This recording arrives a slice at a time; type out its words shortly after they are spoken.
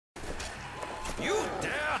You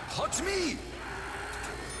dare touch me?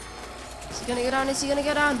 Is he gonna go down? Is he gonna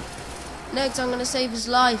go down? Next, I'm gonna save his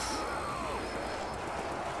life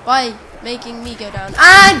by making me go down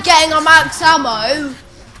and getting a max ammo.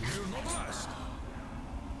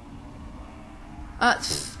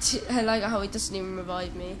 I like how he doesn't even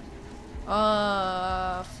revive me.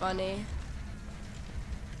 Ah, funny.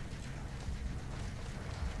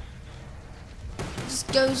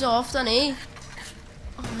 Just goes off, doesn't he?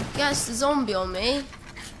 Oh, I guess the zombie on me.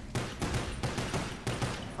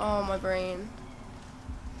 Oh, my brain.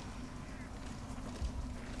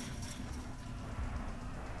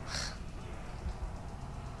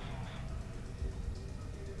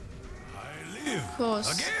 I live Of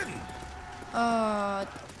course. again.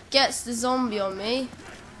 Gets the zombie on me.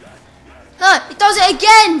 No, it does it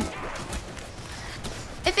again!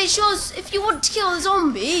 If you want to kill the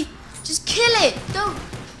zombie, just kill it. Don't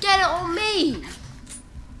get it on me.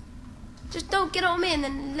 Just don't get it on me and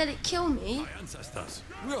then let it kill me. My ancestors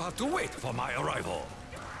will have to wait for my arrival.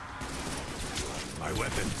 My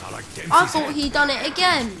weapons are like Dempsey's I thought head. he'd done it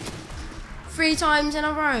again. 3 times in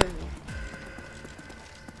a row.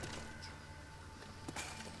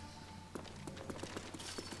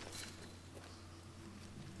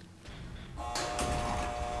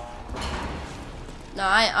 No,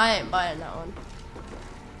 I ain't buying that one.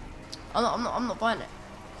 I'm not buying it.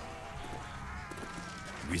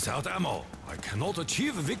 Without ammo, I cannot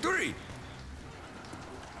achieve victory.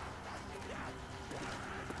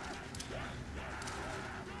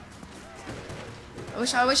 I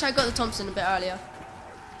wish I got the Thompson a bit earlier.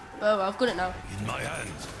 Oh, well, I've got it now. In my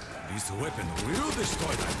hands, this weapon will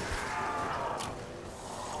destroy them.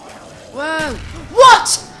 Whoa! What?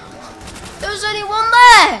 There was only one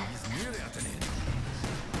there. He's nearly at an end.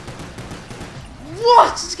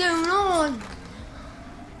 What is going on?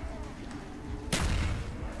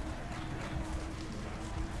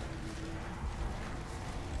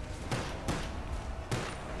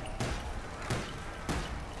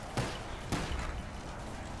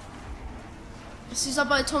 As soon as I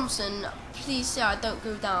buy Thompson, please say I don't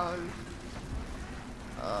go down.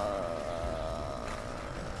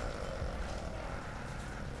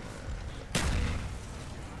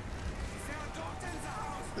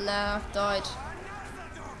 Nah, I've died.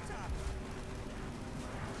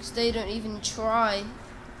 Because they don't even try.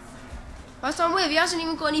 Last time with, he hasn't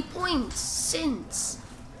even got any points since.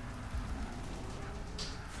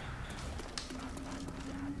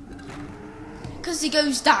 Because he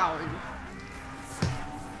goes down.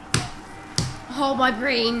 Oh, my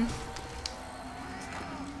brain.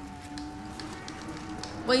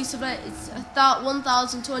 Waste of it. It's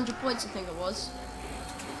 1,200 points, I think it was.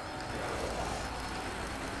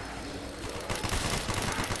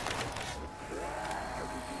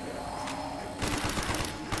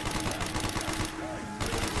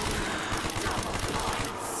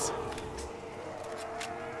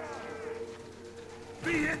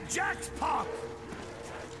 Be it Jack's pop!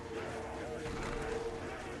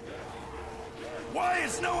 Why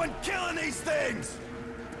is no one killing these things?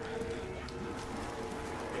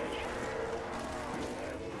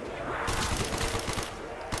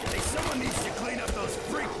 Hey, someone needs to clean up those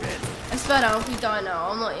freak bits. I swear now, if we die now,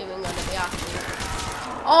 I'm not even going to be happy.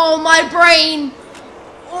 Oh, my brain!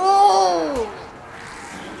 Oh!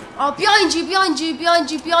 Oh, behind you, behind you,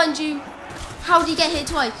 behind you, behind you. How did he get hit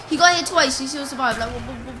twice? He got hit twice, he still survived. Like,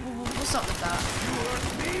 what's up with that?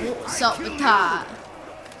 What's up with that?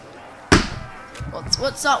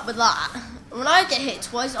 What's up with that? When I get hit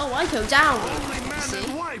twice, oh, I go down.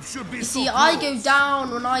 You see, I go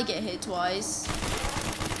down when I get hit twice.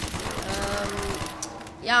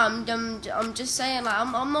 Yeah, I'm just saying, like,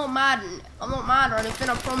 I'm not mad. I'm not mad or anything.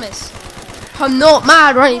 I promise. I'm not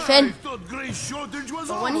mad or anything. But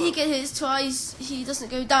when he gets hit twice, he doesn't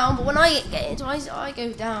go down. But when I get hit twice, I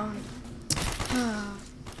go down.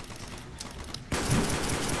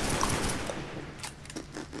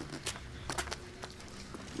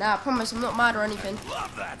 Nah, I promise I'm not mad or anything.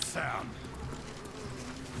 Love that sound.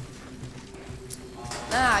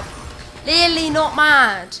 Nah, clearly not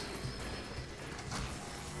mad.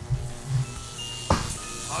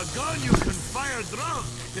 A gun you can fire drunk.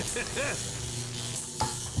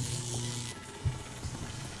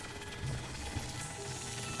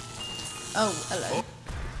 Oh, hello.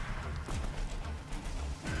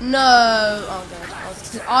 No. Oh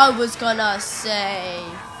god. I was gonna say.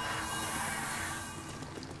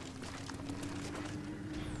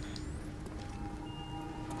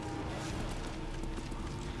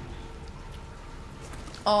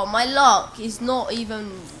 Oh, my luck is not even.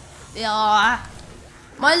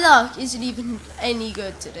 My luck isn't even any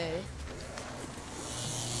good today.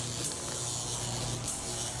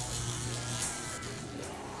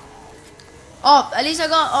 Oh, at least I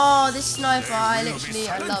got. Oh, this sniper. I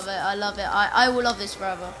love it. I love it. I will love this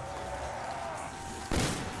forever.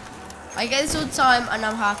 I get this all the time, and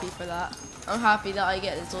I'm happy for that. I'm happy that I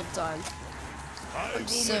get this all the time. I'm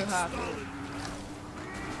so happy.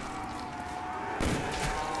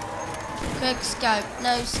 Quick scope,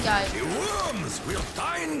 no scope. The worms will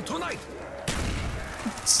dine tonight.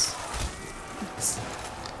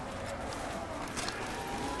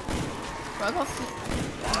 Right, I got.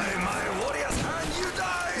 By my warrior's hand, you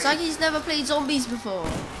die. It's like he's never played zombies before.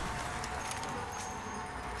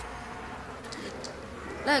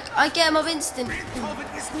 Look, I get him up instantly.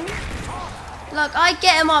 Look, I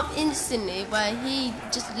get him up instantly where he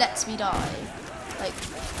just lets me die.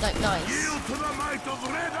 Like nice.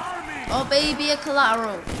 Oh baby, a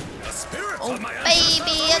collateral. Oh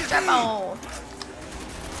baby, a triple.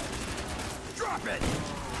 Drop it.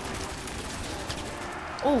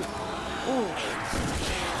 Oh.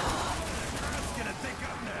 That's gonna take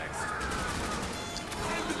up next.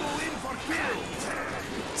 Time to go in for kills.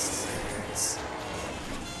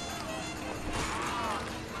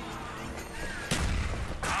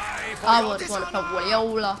 I would want to put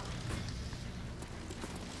Wiola.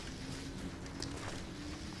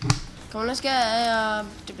 Come on, let's get a.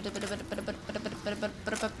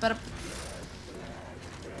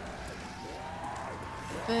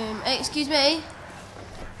 Boom. Hey, excuse me.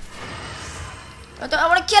 I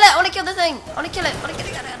want to kill it. I want to kill the thing. I want to kill it. I want to kill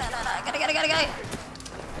it. Gotta.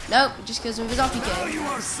 Nope, just kills him with his off Oh, you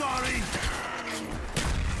are sorry.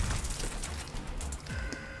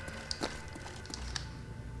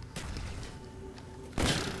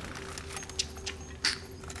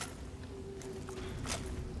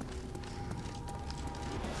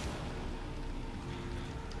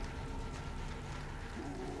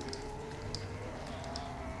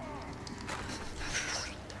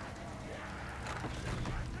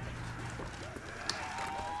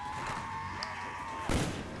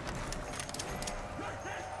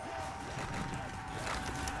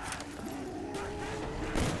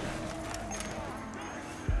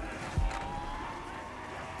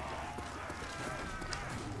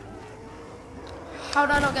 How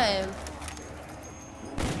did I not get him?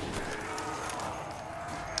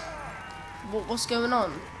 What's going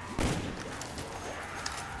on?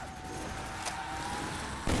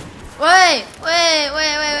 Wait!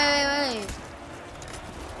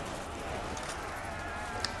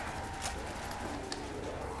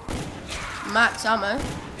 Max ammo.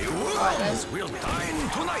 The worms will dine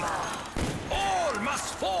tonight. All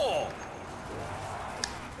must fall.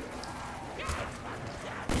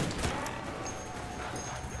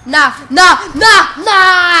 Nah!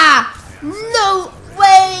 No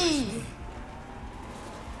way!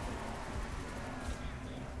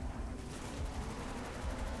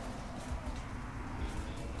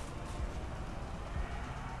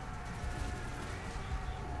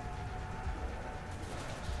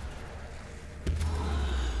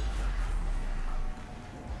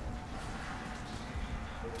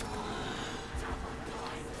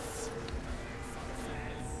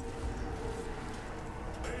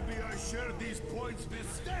 Share these points with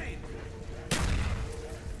Stain.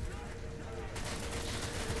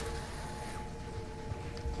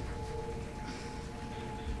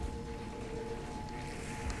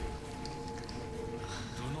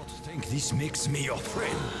 Do not think this makes me your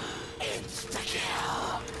friend.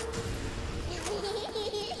 Insta-kill.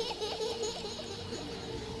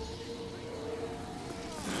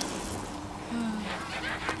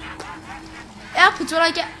 It happens when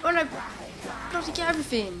I get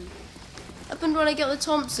everything. Happened when I get the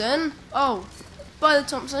Thompson. Oh, buy the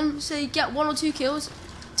Thompson. So you get 1 or 2 kills.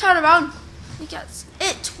 Turn around. He gets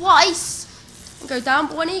hit twice. And go down.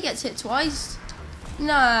 But when he gets hit twice,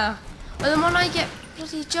 nah. But then when I get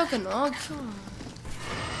bloody Juggernaut, God.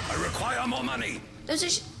 I require more money. There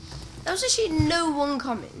was actually no one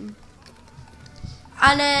coming.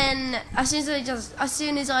 And then as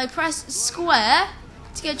soon as I press square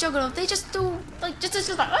to get Juggernaut, they just do like just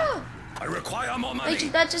like oh. I require more money.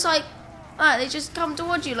 They're just like. They just come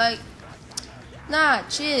towards you like, nah,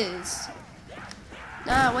 cheers.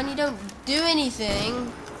 Nah, when you don't do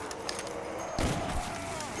anything.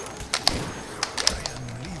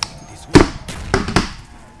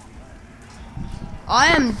 I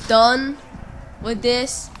am done with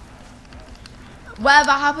this.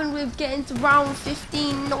 Whatever happened with getting to round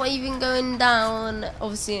 15, not even going down,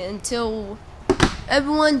 obviously, until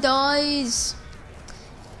everyone dies.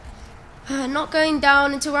 Not going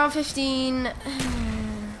down until round 15.